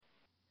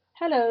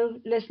Hello,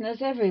 listeners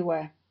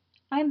everywhere.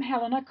 I'm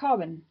Helena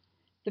Cobban,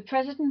 the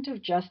president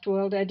of Just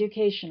World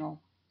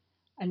Educational,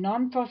 a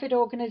non-profit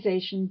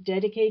organization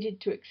dedicated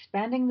to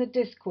expanding the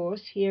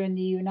discourse here in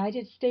the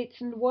United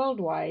States and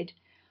worldwide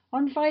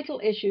on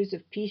vital issues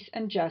of peace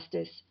and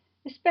justice,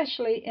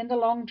 especially in the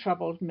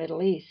long-troubled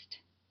Middle East.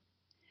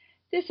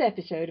 This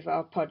episode of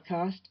our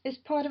podcast is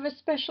part of a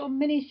special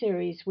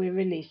mini-series we're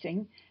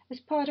releasing as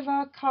part of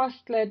our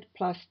Cast-Led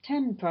Plus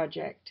 10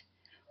 project,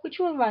 which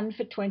will run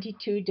for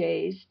 22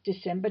 days,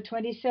 December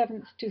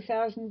 27,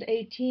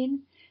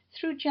 2018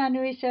 through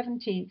January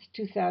 17,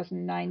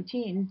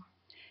 2019,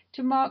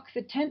 to mark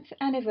the 10th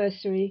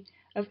anniversary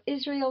of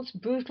Israel's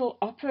brutal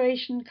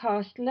Operation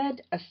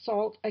Cast-Lead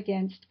assault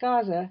against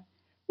Gaza,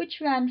 which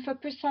ran for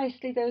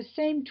precisely those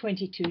same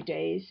 22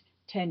 days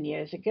 10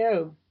 years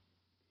ago.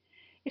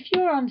 If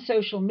you're on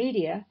social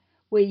media,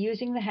 we're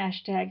using the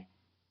hashtag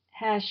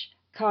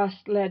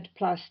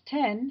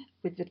 #CastLedPlus10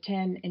 with the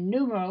 10 in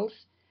numerals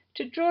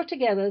to draw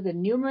together the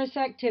numerous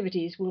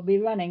activities we'll be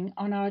running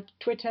on our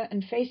Twitter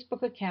and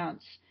Facebook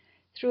accounts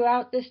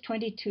throughout this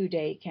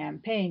 22-day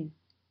campaign.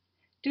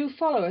 Do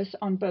follow us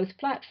on both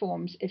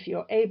platforms if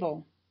you're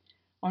able.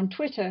 On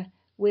Twitter,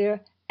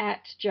 we're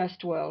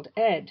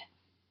 @JustWorldEd.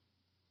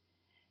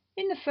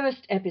 In the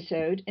first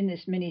episode in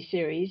this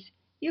mini-series,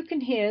 you can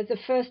hear the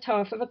first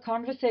half of a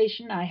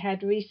conversation I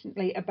had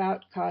recently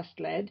about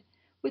Cast-Lead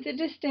with the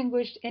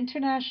distinguished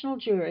international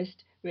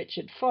jurist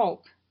Richard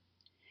Falk.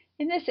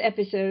 In this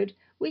episode,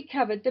 we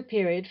covered the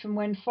period from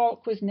when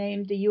Falk was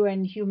named the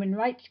UN Human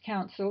Rights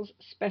Council's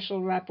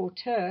Special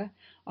Rapporteur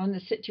on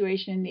the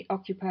situation in the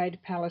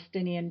occupied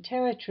Palestinian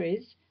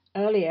territories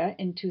earlier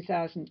in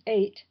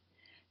 2008,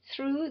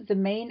 through the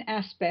main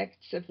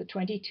aspects of the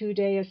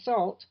 22-day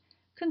assault,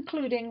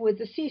 concluding with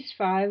the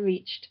ceasefire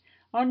reached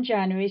on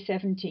January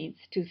 17,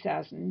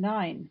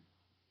 2009.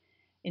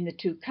 In the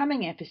two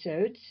coming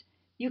episodes,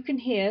 you can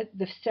hear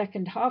the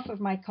second half of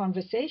my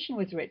conversation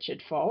with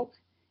Richard Falk,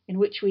 in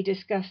which we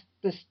discussed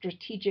the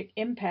strategic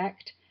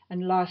impact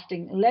and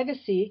lasting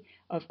legacy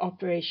of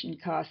Operation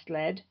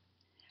Cast-Lead,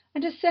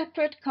 and a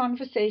separate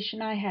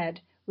conversation I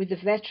had with the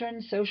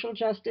veteran social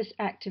justice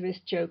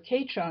activist Joe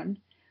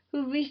Catron,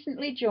 who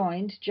recently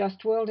joined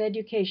Just World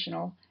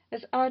Educational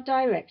as our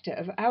Director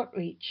of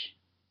Outreach.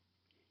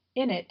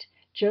 In it,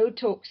 Joe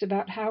talks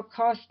about how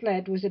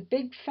Cast-Lead was a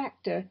big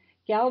factor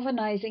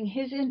galvanizing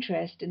his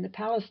interest in the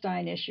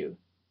Palestine issue,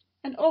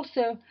 and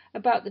also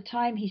about the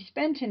time he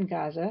spent in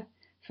Gaza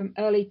from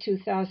early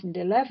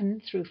 2011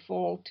 through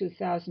fall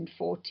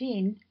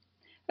 2014,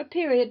 a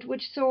period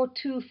which saw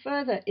two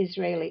further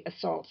Israeli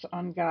assaults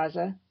on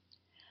Gaza,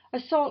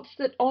 assaults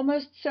that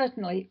almost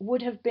certainly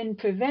would have been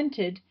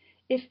prevented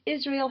if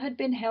Israel had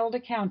been held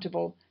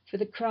accountable for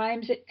the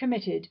crimes it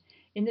committed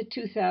in the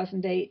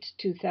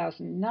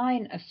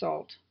 2008-2009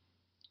 assault.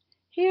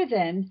 Here,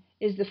 then,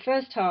 is the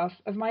first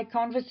half of my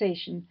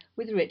conversation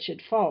with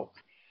Richard Falk.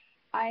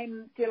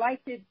 I'm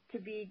delighted to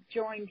be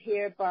joined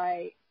here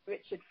by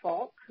Richard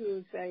Falk,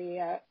 who's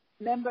a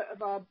member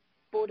of our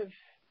board of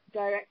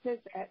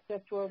directors at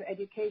Just World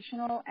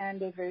Educational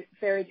and a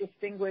very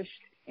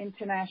distinguished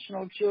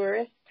international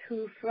jurist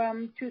who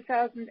from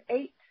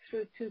 2008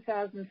 through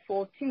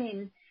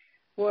 2014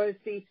 was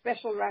the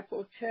special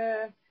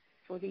rapporteur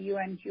for the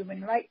UN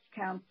Human Rights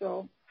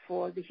Council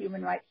for the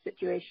human rights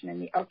situation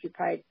in the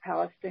occupied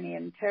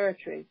Palestinian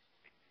territories.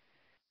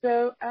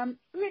 So,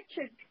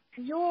 Richard,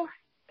 your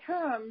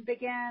term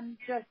began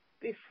just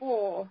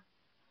before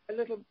a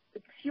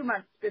few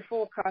months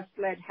before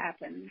Cast-Lead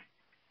happened.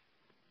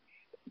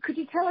 Could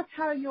you tell us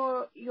how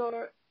your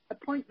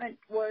appointment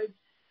was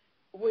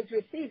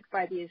received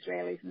by the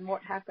Israelis and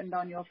what happened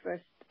on your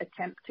first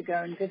attempt to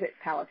go and visit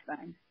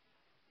Palestine?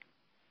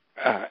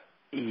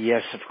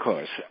 Yes, of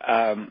course.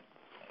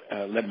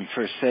 Let me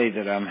first say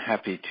that I'm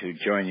happy to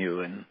join you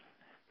in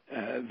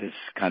this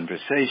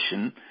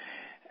conversation.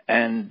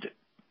 And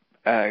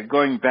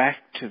going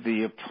back to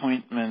the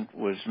appointment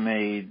was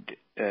made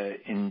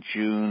in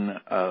June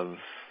of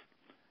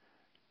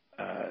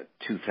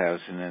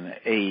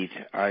 2008.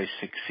 I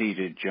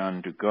succeeded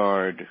John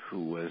Dugard,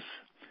 who was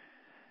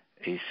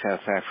a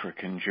South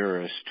African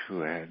jurist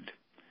who had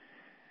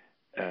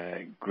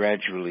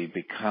gradually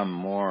become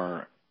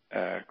more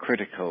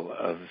critical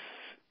of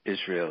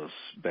Israel's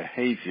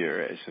behavior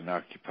as an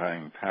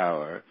occupying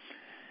power.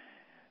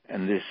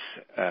 And this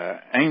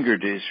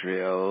angered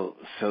Israel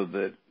so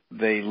that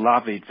they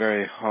lobbied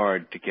very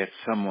hard to get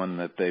someone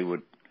that they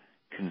would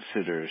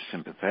consider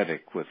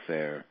sympathetic with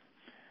their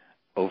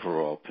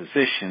overall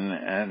position,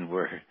 and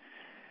were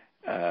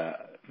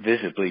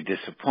visibly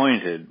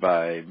disappointed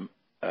by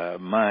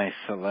my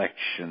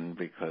selection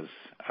because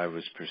I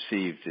was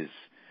perceived as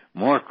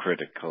more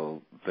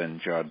critical than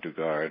John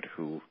Dugard,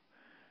 who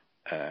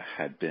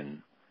had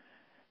been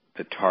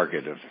the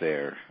target of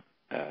their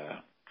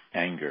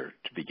anger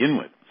to begin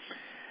with.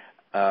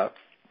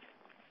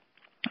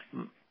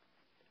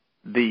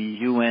 The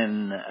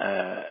UN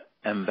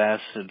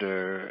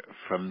ambassador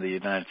from the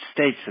United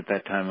States at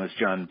that time was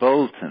John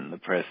Bolton, the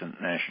present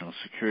National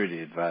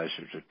Security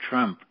Advisor to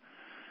Trump,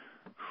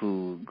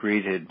 who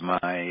greeted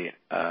my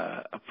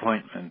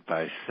appointment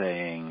by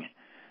saying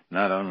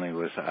not only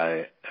was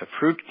I a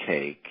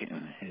fruitcake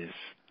in his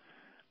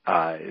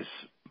eyes,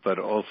 but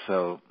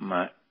also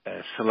my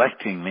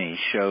selecting me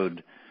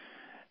showed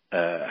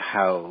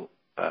how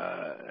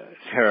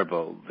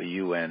terrible the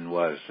UN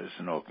was as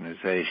an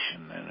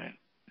organization, and it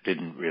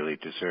didn't really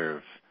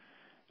deserve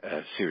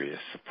serious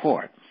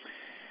support.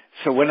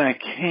 So when I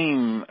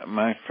came,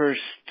 my first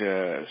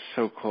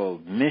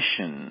so-called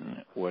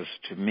mission was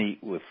to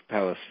meet with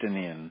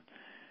Palestinian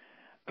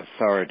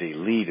Authority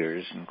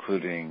leaders,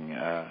 including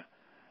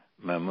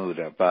Mahmoud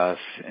Abbas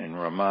in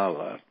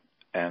Ramallah,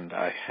 and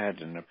I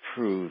had an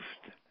approved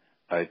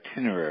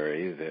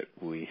itinerary that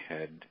we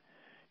had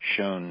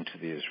shown to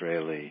the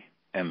Israeli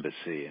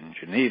embassy in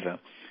Geneva,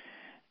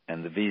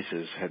 and the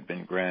visas had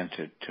been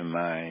granted to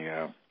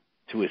my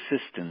to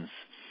assistance.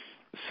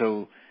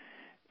 So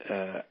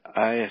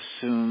I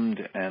assumed,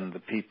 and the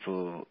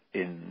people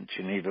in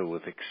Geneva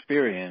with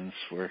experience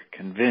were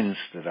convinced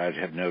that I'd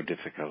have no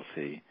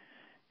difficulty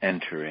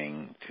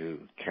entering to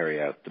carry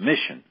out the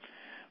mission.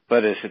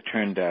 But as it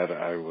turned out,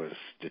 I was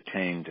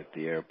detained at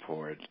the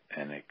airport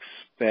and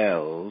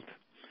expelled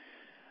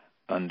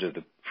under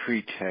the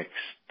pretext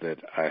that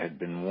I had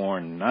been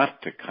warned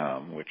not to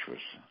come, which was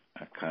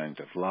a kind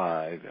of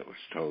lie that was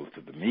told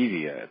to the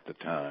media at the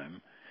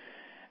time.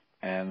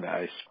 And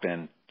I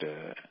spent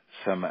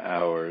some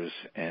hours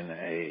in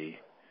a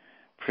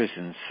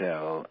prison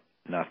cell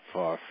not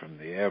far from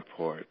the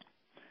airport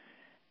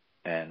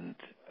and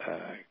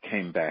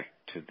came back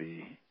to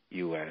the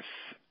U.S.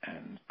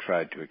 and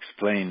tried to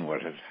explain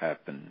what had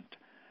happened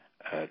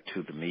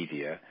to the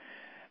media.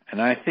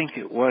 And I think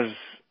it was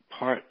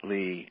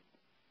partly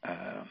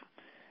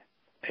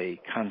a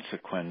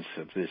consequence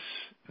of this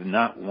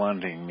not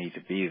wanting me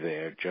to be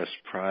there just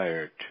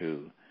prior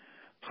to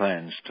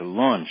plans to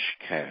launch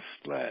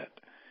CASTLAT.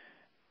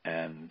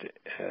 And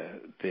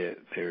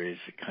there is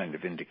a kind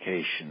of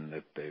indication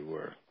that they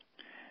were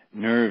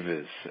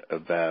nervous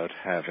about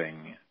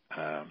having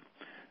a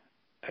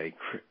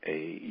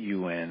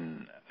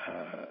UN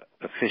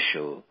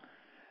official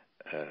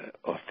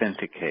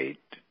authenticate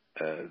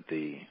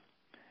the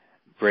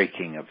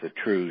breaking of the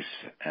truce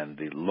and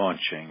the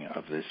launching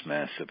of this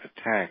massive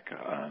attack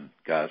on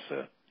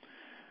Gaza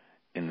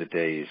in the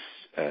days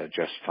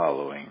just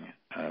following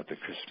the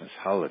Christmas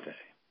holiday.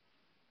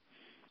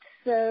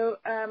 So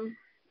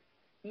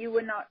you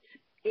were not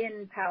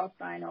in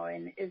Palestine or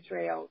in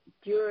Israel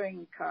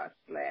during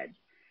CASTLAT,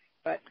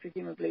 but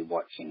presumably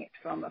watching it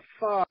from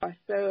afar.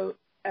 So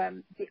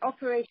the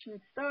operation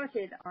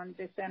started on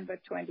December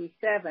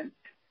 27th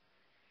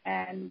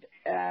and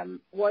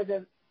was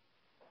a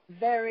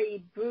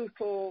very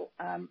brutal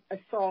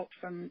assault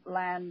from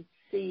land,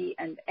 sea,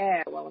 and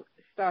air. Well,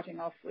 starting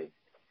off with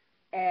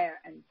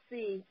air and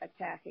sea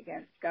attack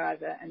against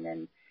Gaza, and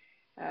then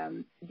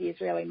the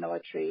Israeli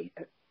military,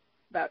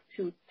 about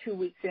two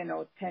weeks in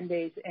or 10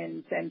 days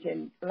in, sent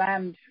in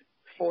land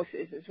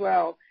forces as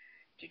well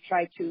to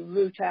try to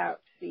root out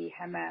the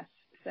Hamas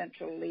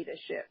central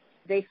leadership.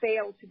 They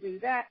failed to do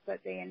that, but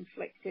they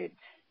inflicted,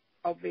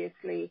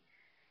 obviously,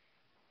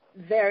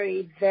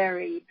 very,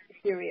 very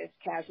serious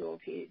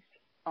casualties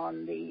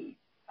on the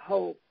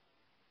whole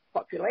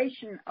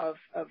population of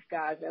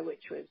Gaza,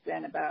 which was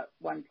then about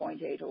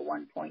 1.8 or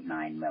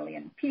 1.9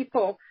 million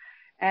people,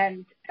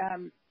 and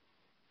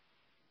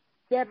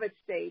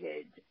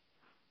devastated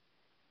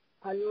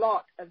a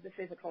lot of the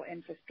physical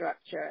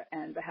infrastructure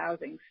and the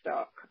housing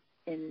stock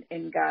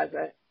in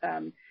Gaza.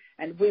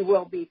 And we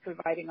will be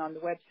providing on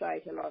the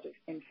website a lot of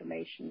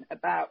information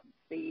about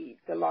the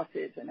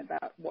losses and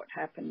about what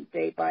happened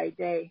day by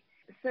day.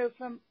 So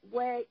from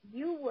where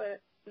you were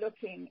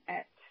looking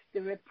at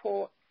the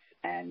reports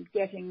and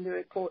getting the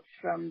reports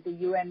from the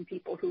UN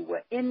people who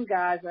were in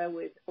Gaza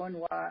with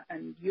UNRWA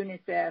and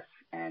UNICEF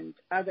and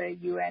other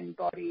UN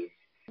bodies,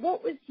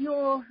 what was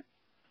your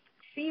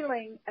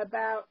feeling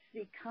about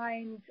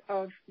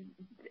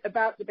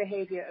about the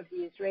behavior of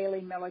the Israeli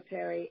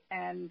military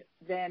and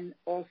then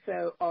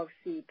also of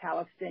the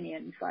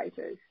Palestinian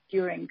fighters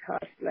during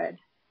CASTLAT?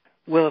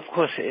 Well, of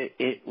course,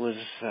 it was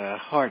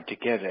hard to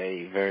get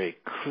a very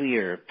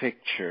clear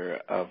picture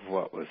of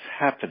what was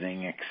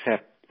happening,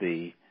 except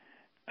the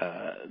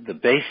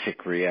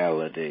basic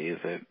reality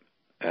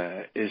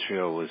that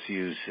Israel was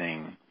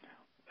using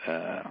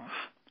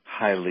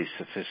highly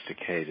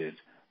sophisticated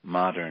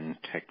modern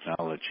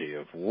technology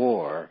of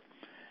war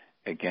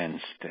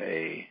against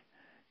a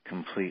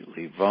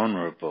completely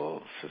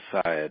vulnerable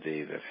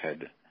society that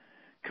had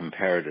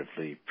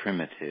comparatively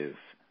primitive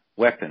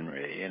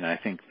weaponry. And I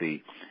think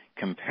the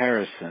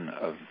comparison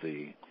of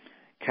the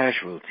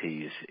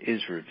casualties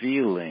is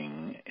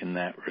revealing in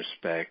that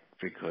respect,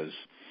 because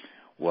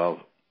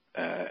while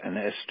an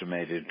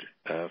estimated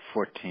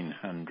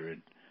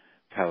 1,400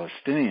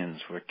 Palestinians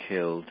were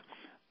killed,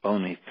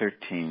 only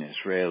 13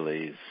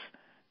 Israelis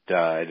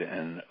died,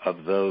 and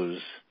of those,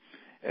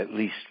 at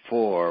least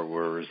 4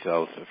 were a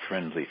result of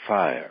friendly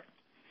fire.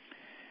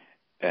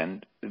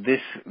 And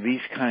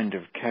these kind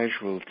of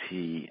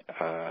casualty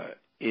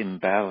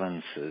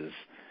imbalances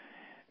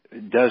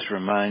does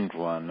remind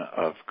one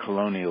of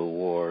colonial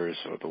wars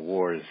or the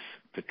wars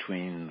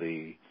between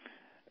the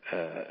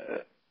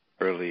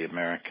early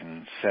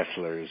American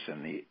settlers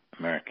and the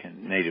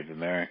Native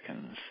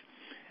Americans,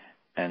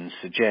 and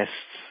suggests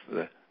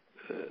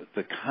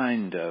the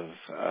kind of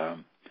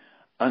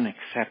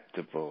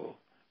unacceptable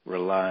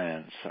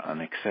reliance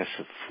on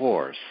excessive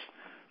force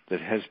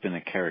that has been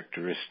a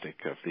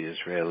characteristic of the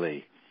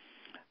Israeli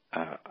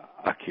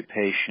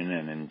occupation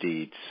and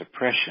indeed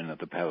suppression of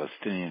the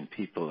Palestinian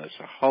people as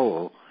a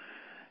whole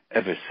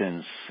ever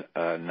since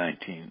the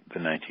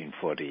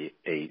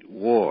 1948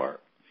 war.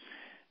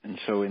 And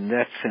so in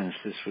that sense,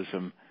 this was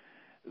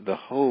the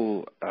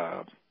whole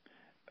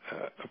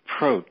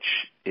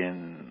approach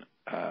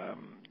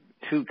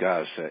to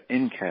Gaza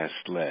in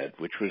Cast Lead,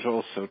 which was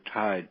also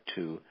tied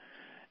to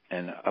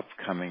an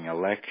upcoming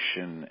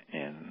election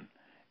in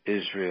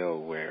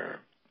Israel where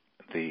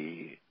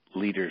the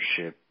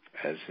leadership,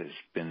 as has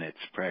been its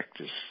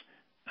practice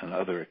on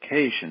other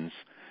occasions,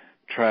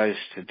 tries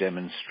to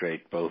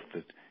demonstrate both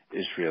that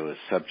Israel is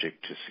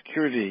subject to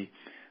security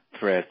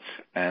threats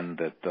and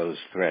that those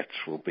threats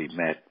will be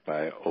met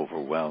by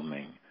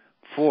overwhelming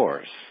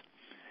force.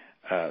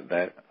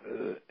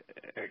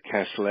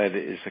 Cast Lead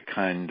is a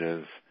kind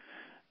of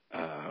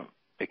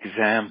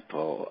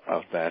example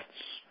of that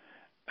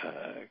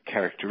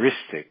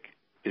characteristic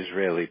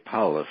Israeli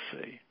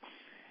policy.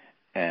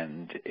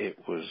 And it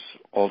was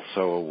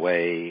also a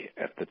way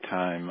at the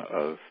time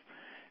of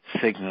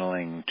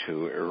signaling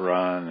to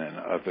Iran and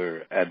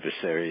other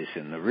adversaries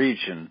in the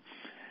region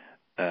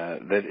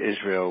that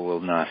Israel will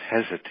not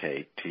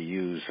hesitate to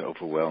use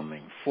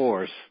overwhelming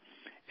force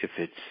if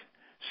its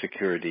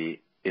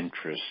security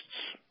interests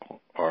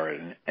are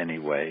in any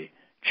way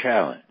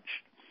challenged.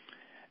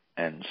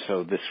 And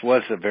so this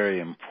was a very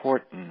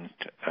important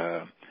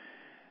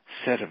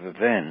set of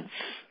events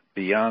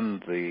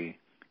beyond the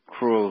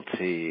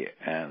cruelty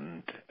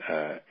and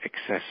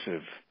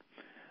excessive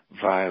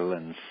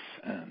violence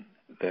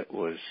that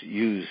was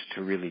used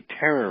to really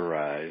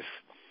terrorize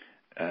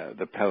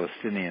the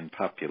Palestinian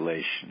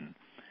population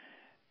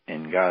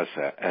in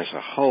Gaza as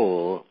a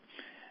whole,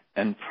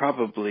 and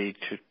probably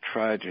to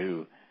try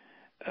to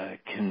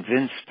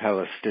convince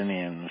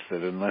Palestinians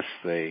that unless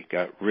they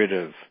got rid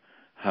of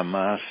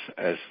Hamas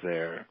as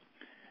their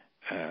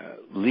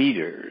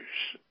leaders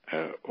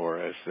or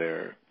as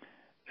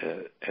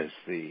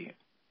the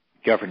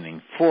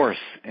governing force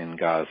in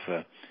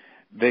Gaza,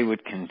 they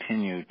would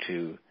continue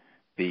to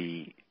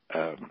be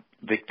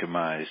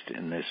victimized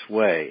in this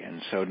way.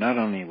 And so not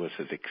only was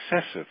it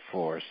excessive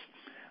force,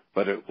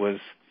 but it was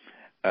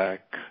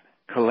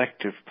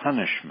collective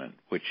punishment,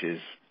 which is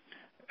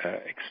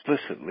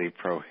explicitly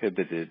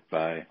prohibited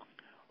by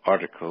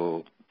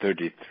Article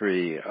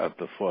 33 of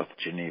the Fourth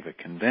Geneva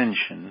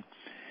Convention,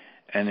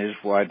 and is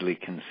widely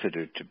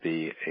considered to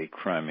be a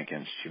crime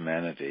against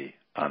humanity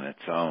on its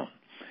own.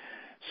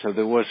 So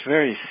there was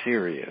very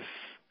serious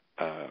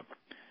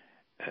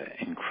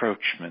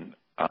encroachment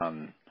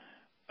on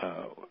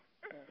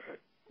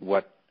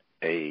what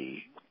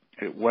a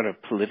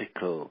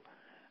political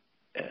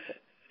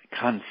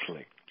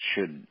conflict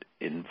should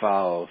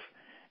involve,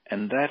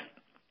 and that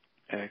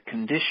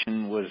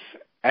condition was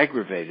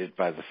aggravated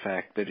by the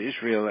fact that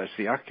Israel, as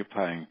the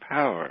occupying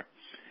power,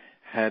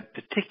 had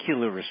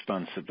particular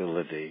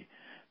responsibility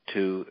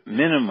to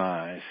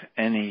minimize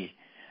any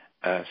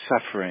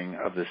suffering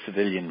of the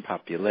civilian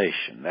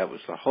population. That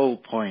was the whole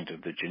point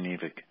of the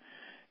Geneva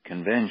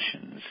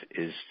Conventions,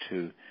 is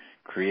to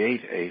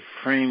create a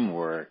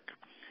framework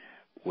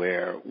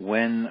where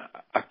when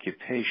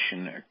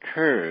occupation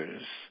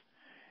occurs,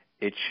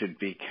 it should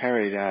be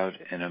carried out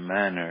in a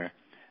manner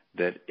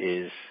that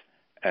is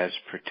as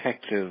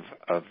protective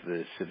of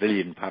the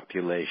civilian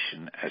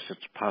population as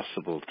it's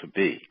possible to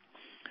be.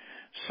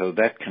 So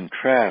that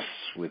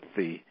contrasts with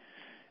the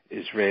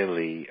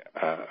Israeli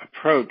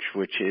approach,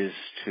 which is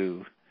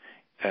to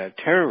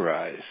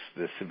terrorize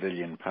the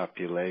civilian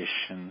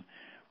population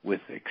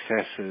with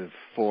excessive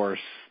force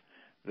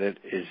that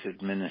is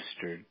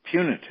administered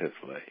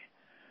punitively.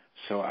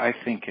 So I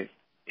think it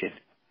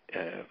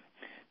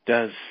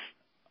does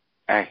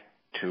act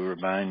to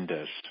remind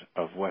us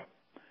of what,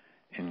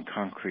 in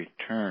concrete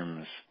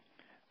terms,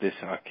 this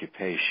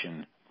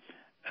occupation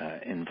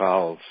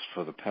involves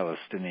for the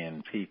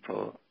Palestinian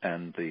people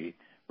and the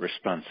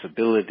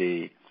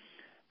responsibility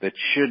that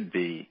should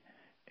be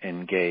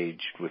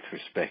engaged with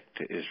respect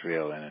to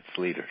Israel and its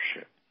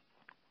leadership.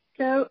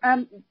 So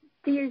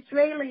the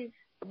Israelis,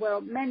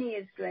 well, many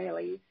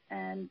Israelis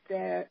and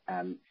their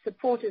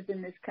supporters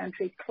in this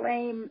country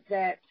claim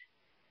that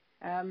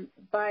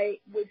by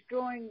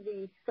withdrawing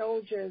the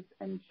soldiers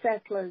and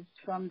settlers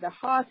from the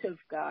heart of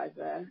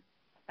Gaza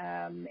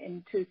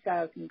in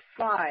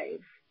 2005,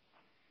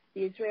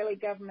 the Israeli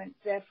government,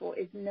 therefore,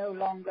 is no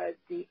longer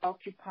the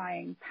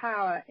occupying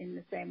power in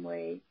the same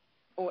way,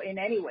 or in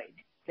any way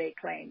they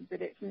claim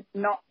that it's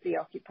not the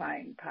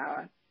occupying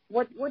power.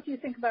 What do you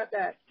think about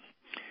that?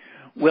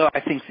 Well,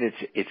 I think that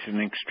it's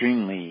an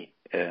extremely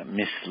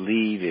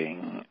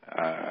misleading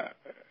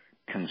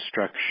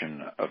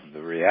construction of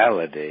the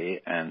reality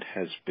and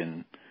has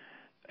been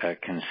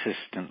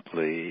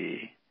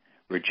consistently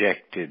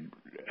rejected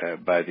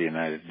by the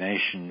United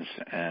Nations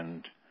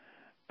and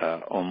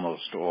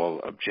almost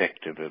all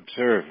objective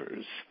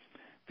observers,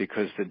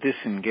 because the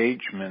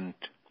disengagement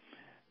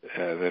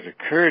that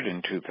occurred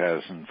in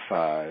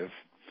 2005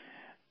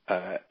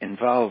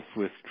 involved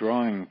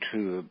withdrawing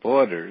to the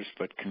borders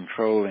but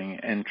controlling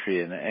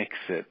entry and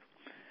exit,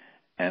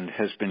 and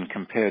has been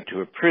compared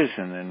to a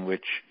prison in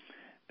which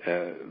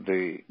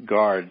the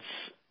guards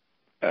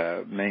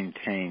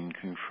maintain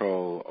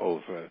control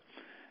over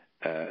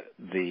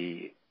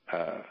the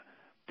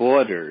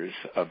borders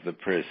of the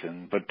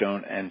prison, but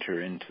don't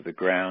enter into the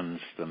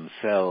grounds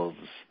themselves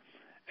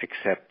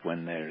except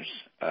when there's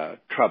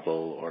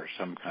trouble or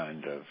some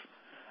kind of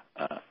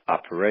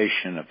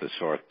operation of the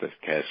sort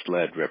that Cast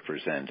Lead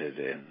represented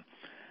in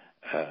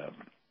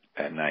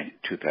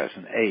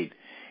 2008.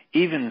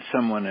 Even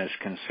someone as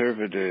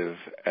conservative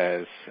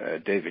as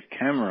David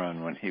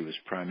Cameron, when he was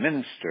Prime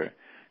Minister,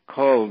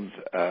 called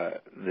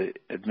the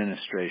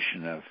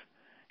administration of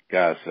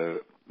Gaza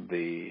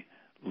the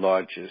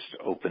largest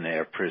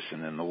open-air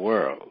prison in the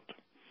world.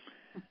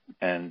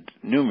 And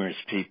numerous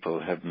people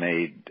have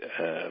made,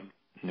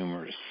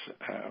 numerous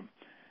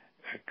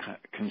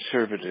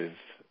conservative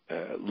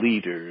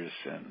leaders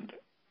and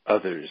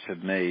others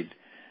have made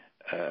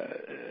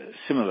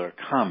similar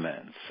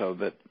comments, so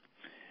that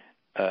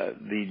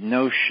the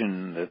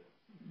notion that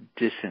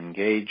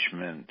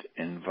disengagement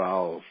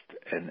involved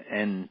an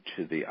end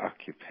to the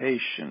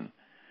occupation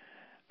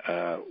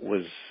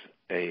was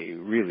a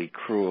really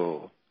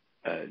cruel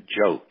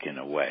joke in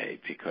a way,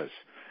 because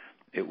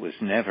it was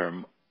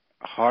never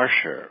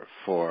harsher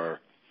for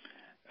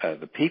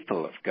the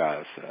people of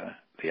Gaza.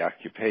 The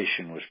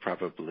occupation was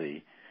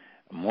probably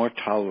a more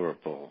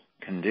tolerable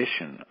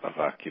condition of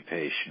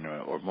occupation,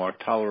 or more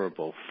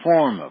tolerable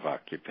form of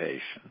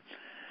occupation,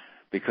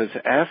 because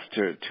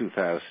after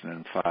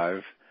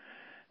 2005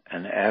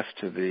 and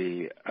after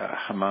the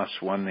Hamas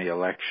won the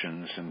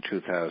elections in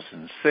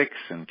 2006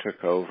 and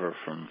took over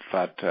from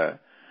Fatah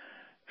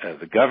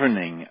the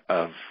governing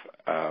of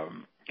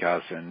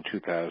Gaza in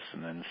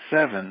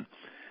 2007,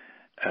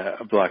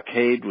 a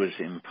blockade was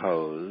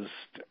imposed,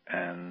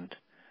 and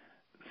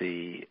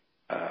the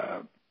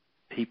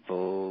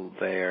people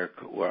there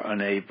were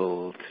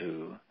unable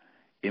to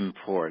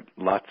import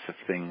lots of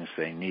things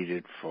they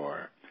needed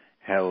for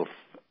health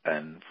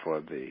and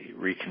for the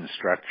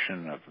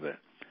reconstruction of the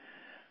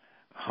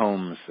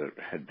homes that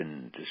had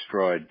been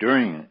destroyed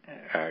during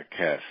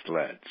Cast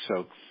Lead.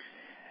 So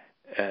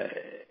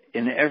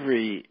in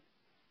every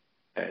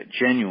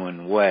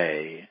genuine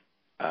way,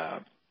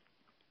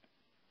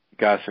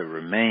 Gaza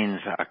remains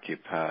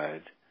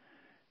occupied,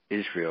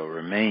 Israel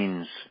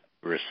remains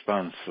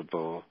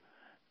responsible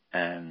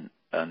and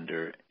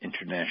under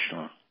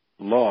international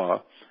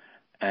law,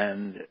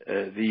 and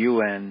the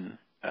UN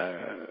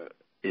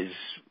is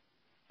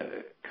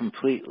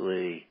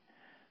completely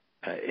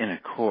in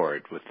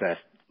accord with that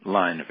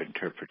line of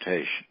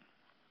interpretation.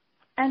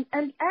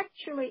 And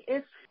actually,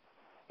 if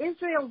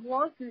Israel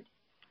wasn't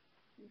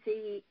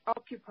the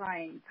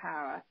occupying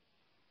power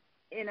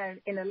in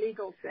a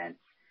legal sense,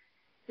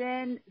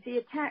 then the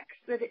attacks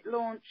that it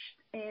launched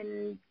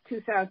in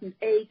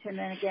 2008 and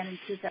then again in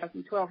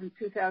 2012 and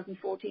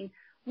 2014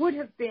 would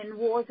have been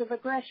wars of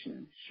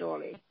aggression,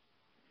 surely.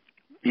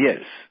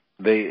 Yes,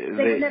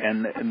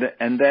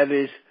 and that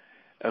is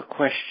a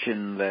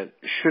question that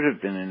should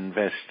have been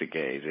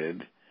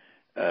investigated.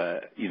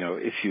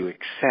 If you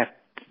accept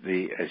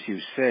as you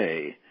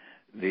say,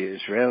 the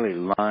Israeli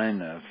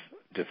line of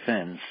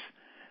defense,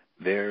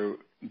 they're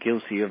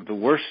guilty of the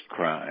worst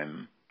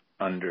crime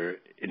under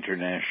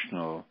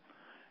international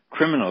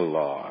criminal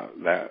law.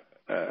 That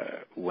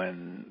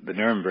when the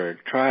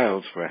Nuremberg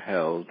trials were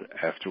held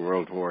after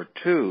World War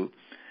II,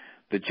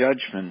 the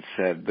judgment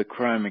said the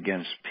crime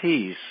against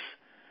peace,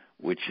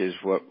 which is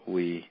what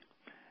we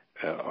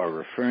are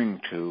referring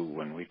to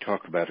when we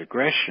talk about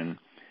aggression,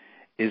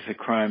 is a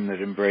crime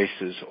that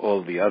embraces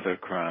all the other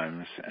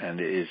crimes and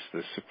is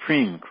the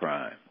supreme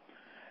crime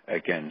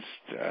against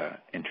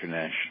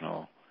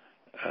international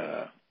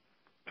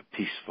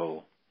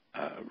peaceful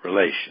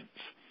relations.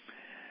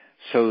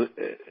 So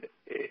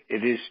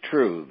it is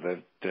true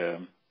that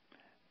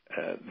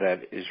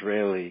that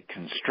Israeli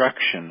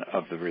construction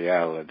of the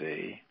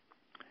reality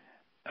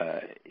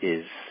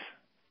is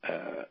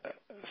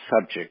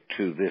subject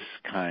to this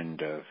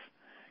kind of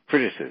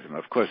criticism.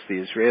 Of course,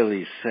 the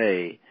Israelis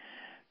say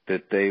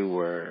that they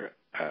were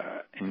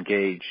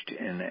engaged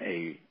in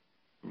a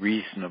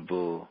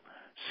reasonable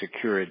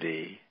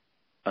security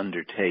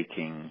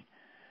undertaking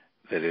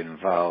that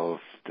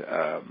involved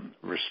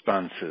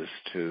responses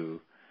to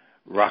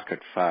rocket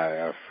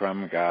fire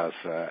from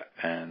Gaza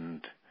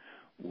and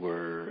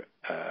were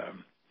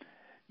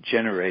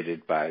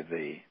generated by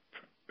the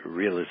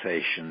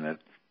realization that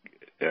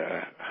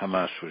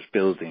Hamas was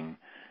building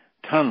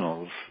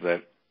tunnels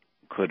that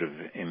could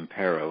have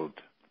imperiled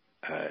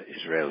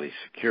Israeli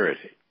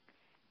security.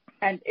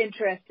 And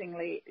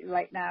interestingly,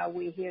 right now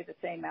we hear the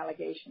same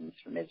allegations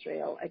from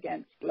Israel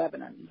against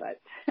Lebanon,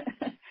 but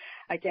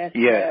I guess...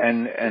 Yeah,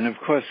 and of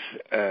course,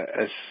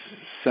 as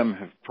some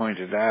have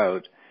pointed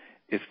out,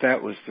 if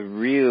that was the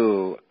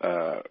real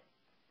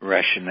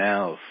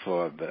rationale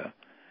for the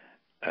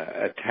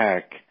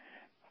attack,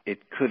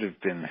 it could have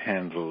been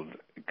handled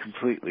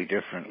completely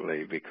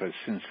differently, because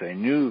since they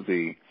knew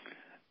the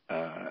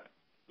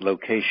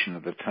location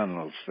of the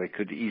tunnels, they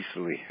could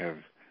easily have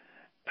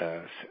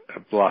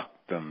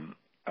blocked them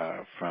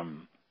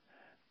from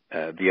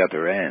the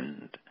other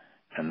end,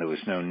 and there was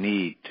no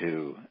need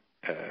to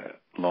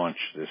launch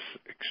this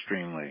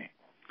extremely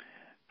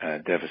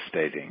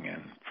devastating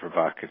and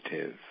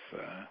provocative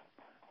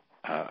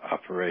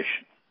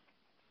operation.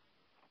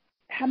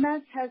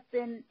 Hamas has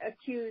been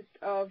accused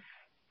of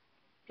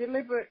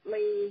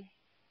deliberately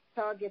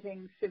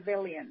targeting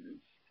civilians.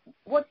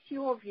 What's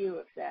your view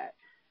of that?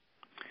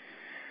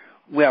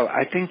 Well,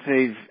 I think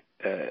they've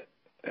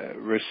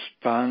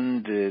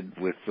responded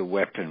with the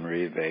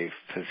weaponry they've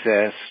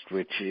possessed,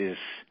 which is,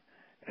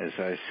 as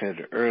I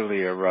said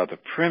earlier, rather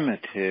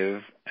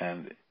primitive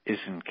and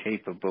isn't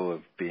capable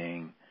of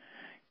being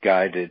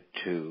guided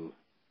to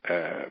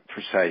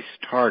precise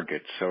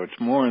targets. So it's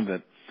more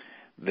that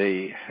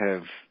they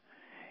have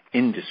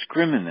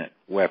indiscriminate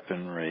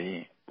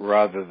weaponry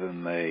rather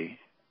than they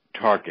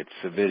target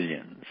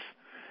civilians.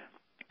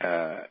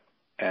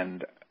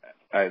 And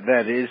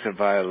that is a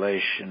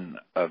violation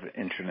of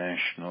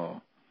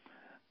international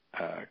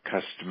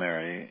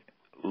customary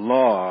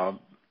law,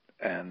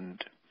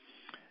 and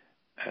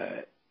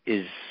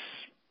is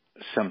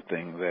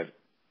something that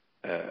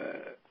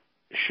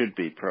should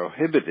be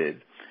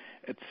prohibited.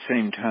 At the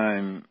same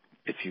time,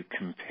 if you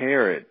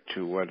compare it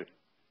to what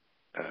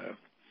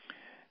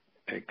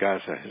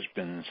Gaza has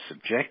been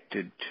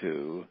subjected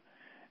to,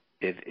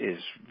 it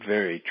is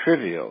very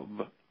trivial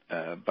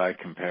by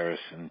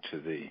comparison to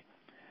the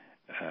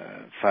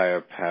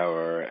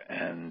firepower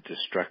and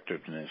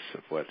destructiveness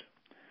of what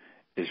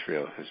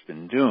Israel has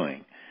been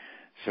doing.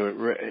 So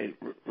it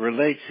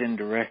relates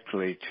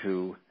indirectly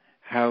to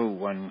how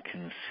one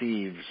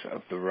conceives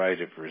of the right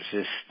of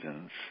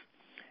resistance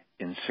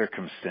in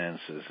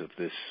circumstances of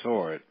this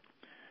sort,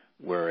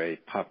 where a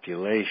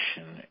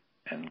population,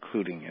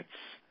 including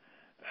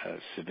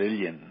its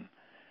civilian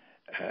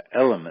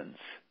elements,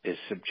 is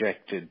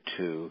subjected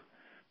to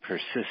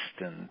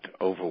persistent,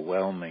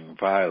 overwhelming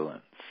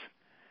violence.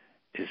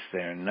 Is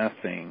there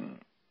nothing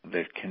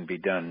that can be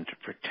done to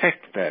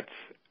protect that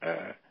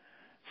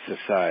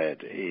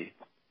society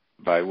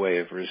by way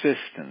of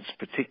resistance,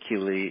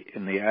 particularly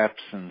in the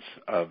absence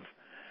of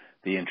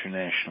the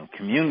international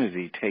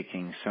community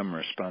taking some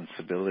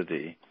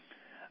responsibility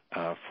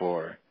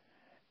for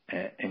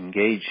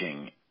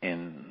engaging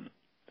in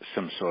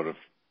some sort of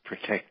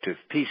protective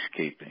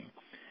peacekeeping?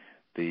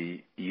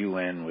 The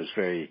UN was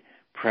very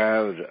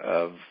proud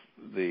of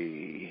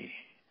the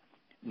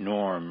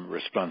norm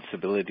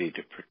responsibility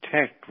to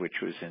protect,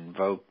 which was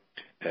invoked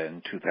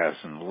in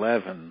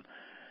 2011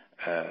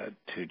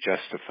 to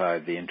justify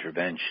the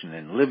intervention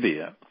in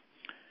Libya,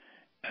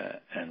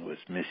 and was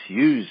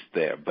misused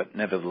there. But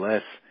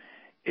nevertheless,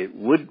 it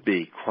would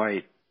be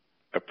quite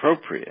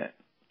appropriate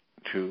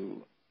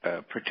to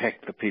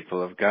protect the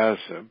people of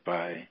Gaza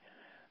by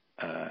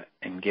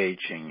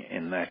engaging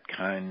in that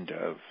kind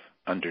of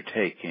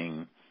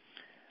undertaking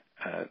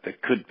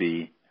that could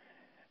be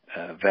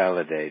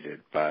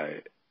validated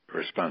by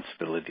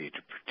responsibility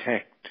to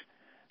protect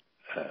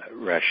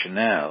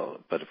rationale.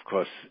 But of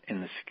course,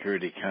 in the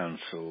Security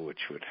Council,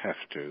 which would have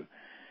to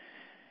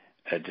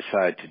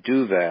decide to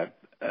do that,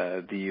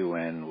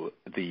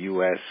 the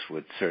U.S.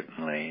 would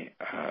certainly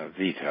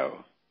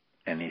veto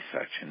any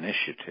such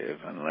initiative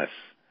unless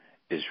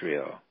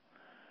Israel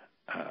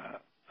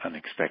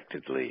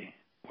unexpectedly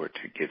were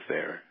to give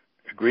their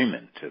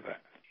agreement to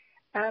that.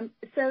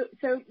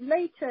 So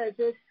later,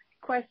 this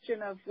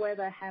question of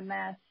whether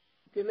Hamas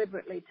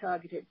deliberately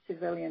targeted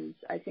civilians,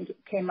 I think it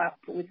came up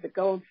with the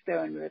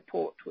Goldstone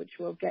report, which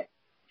we'll get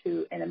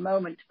to in a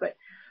moment. But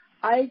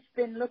I've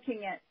been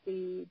looking at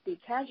the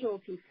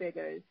casualty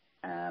figures.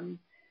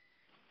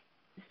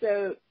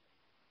 So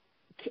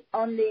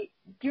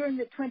during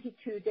the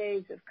 22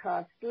 days of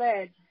Cast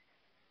Lead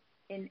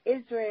in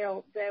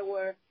Israel, there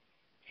were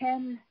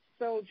 10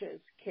 soldiers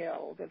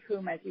killed, of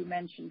whom, as you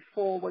mentioned,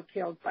 4 were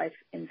killed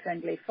in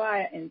friendly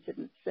fire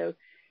incidents. So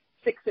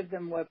 6 of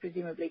them were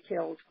presumably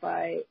killed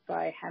by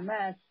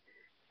Hamas,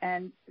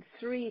 and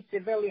 3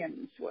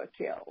 civilians were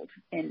killed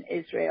in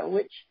Israel,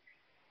 which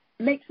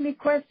makes me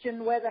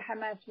question whether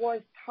Hamas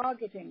was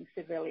targeting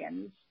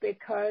civilians,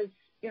 because,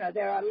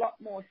 there are a lot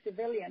more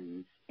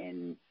civilians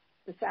in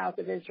the south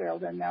of Israel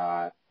than there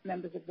are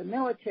members of the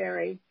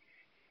military.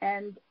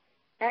 And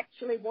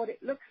actually what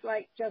it looks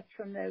like just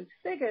from those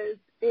figures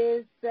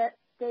is that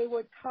they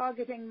were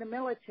targeting the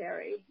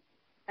military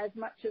as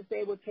much as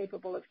they were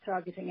capable of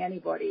targeting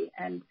anybody.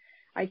 And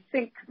I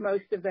think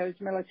most of those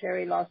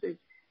military losses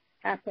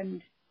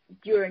happened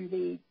during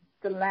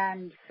the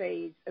land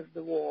phase of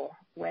the war,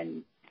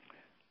 when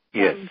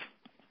yes,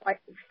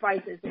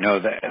 fighters. No,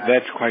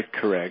 that's quite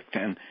correct.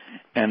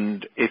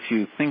 And if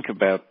you think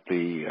about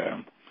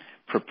the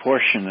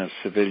proportion of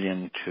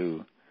civilian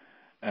to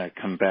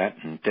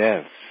combatant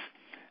deaths,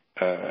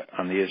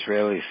 on the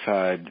Israeli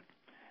side,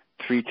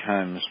 3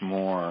 times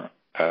more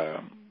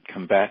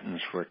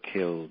combatants were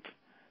killed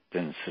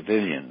than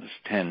civilians,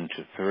 10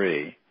 to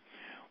 3,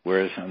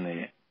 whereas on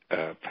the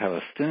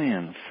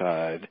Palestinian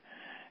side,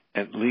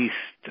 at least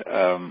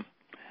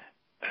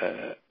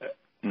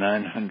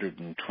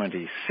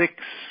 926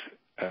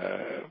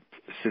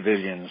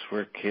 civilians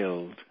were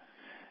killed,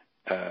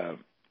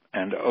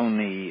 and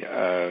only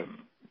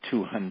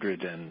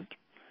 200 and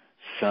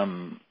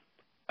some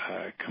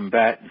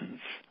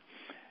combatants,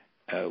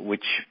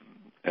 which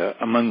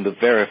among the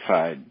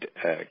verified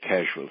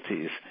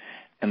casualties,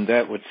 and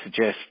that would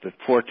suggest that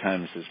 4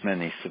 times as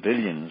many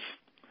civilians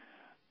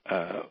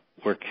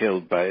were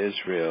killed by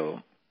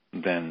Israel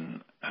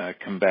than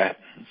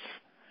combatants,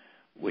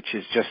 which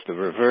is just the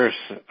reverse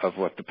of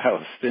what the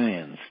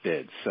Palestinians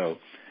did. So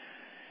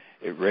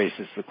it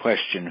raises the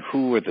question,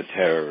 who were the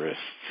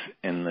terrorists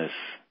in this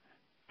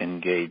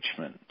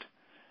engagement?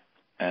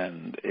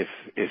 And if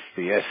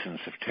the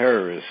essence of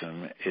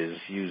terrorism is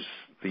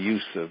the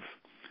use of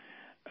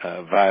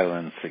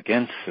violence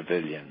against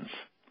civilians,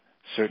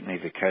 certainly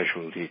the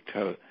casualty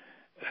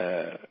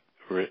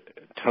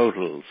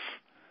totals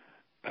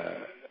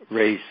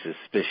raise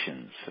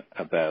suspicions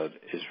about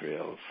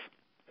Israel's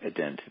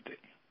identity.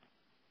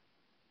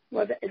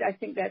 Well, I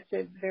think that's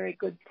a very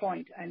good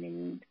point. I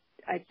mean,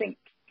 I think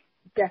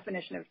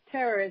definition of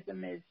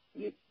terrorism is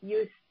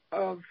use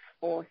of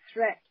or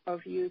threat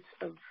of use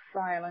of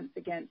violence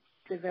against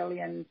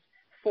civilians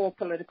for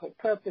political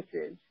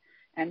purposes.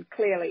 And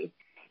clearly,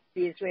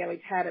 the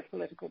Israelis had a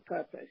political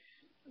purpose,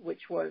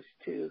 which was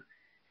to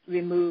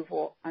remove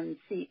or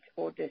unseat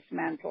or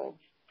dismantle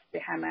the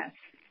Hamas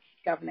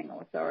governing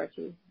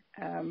authority.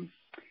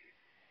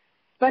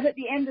 But at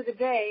the end of the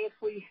day, if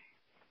we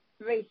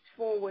race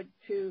forward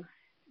to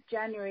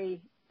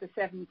January the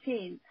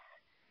 17th,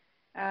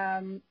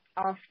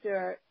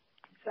 after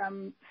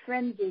some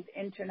frenzied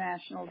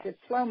international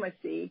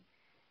diplomacy,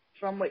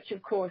 from which,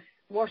 of course,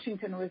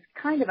 Washington was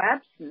kind of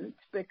absent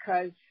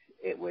because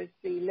it was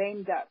the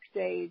lame duck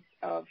days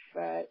of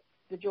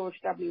the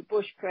George W.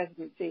 Bush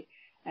presidency,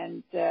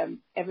 and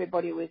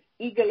everybody was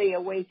eagerly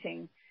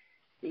awaiting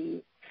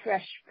the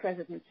fresh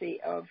presidency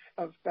of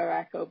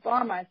Barack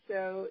Obama.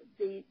 So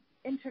the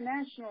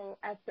international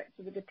aspects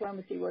of the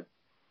diplomacy were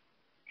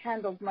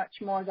handled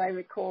much more, as I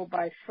recall,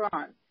 by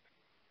France.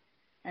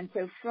 And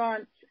so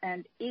France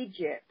and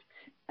Egypt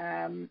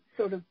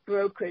sort of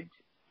brokered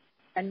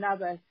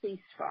another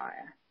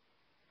ceasefire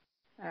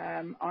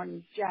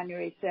on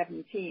January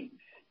 17th,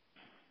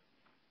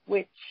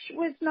 which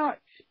was not,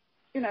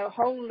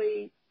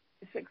 wholly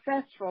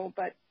successful,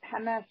 but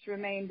Hamas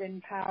remained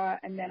in power,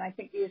 and then I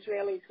think the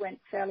Israelis went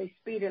fairly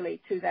speedily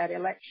to that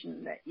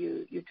election that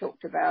you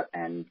talked about,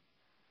 and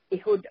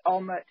Ehud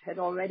Olmert had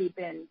already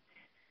been,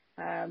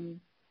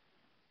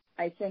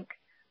 I think,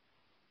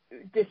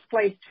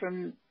 displaced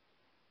from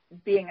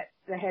being at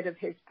the head of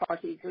his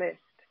party's list.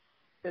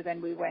 So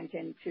then we went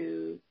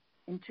into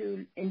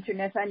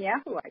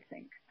Netanyahu, I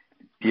think.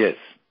 Yes.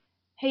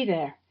 Hey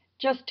there.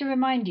 Just to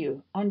remind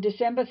you, on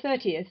December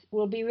 30th,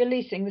 we'll be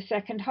releasing the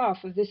second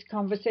half of this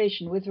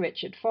conversation with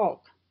Richard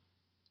Falk.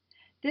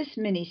 This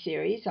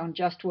mini-series on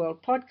Just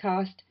World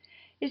podcast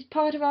is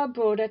part of our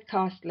broader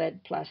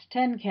Cast-Led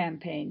 +10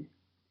 campaign.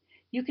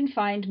 You can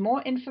find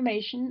more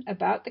information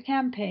about the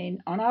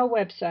campaign on our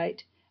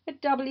website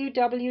at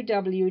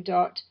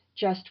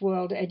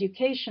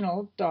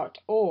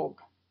www.justworldeducational.org.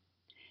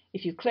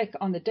 If you click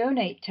on the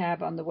Donate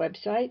tab on the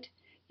website,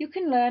 you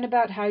can learn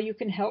about how you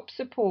can help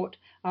support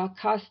our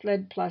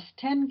Cast-Led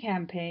 +10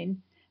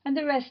 campaign and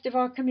the rest of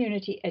our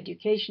community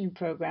education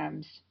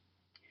programs.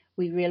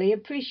 We really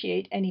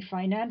appreciate any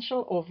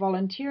financial or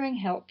volunteering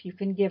help you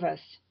can give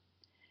us.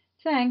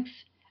 Thanks,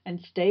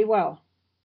 and stay well.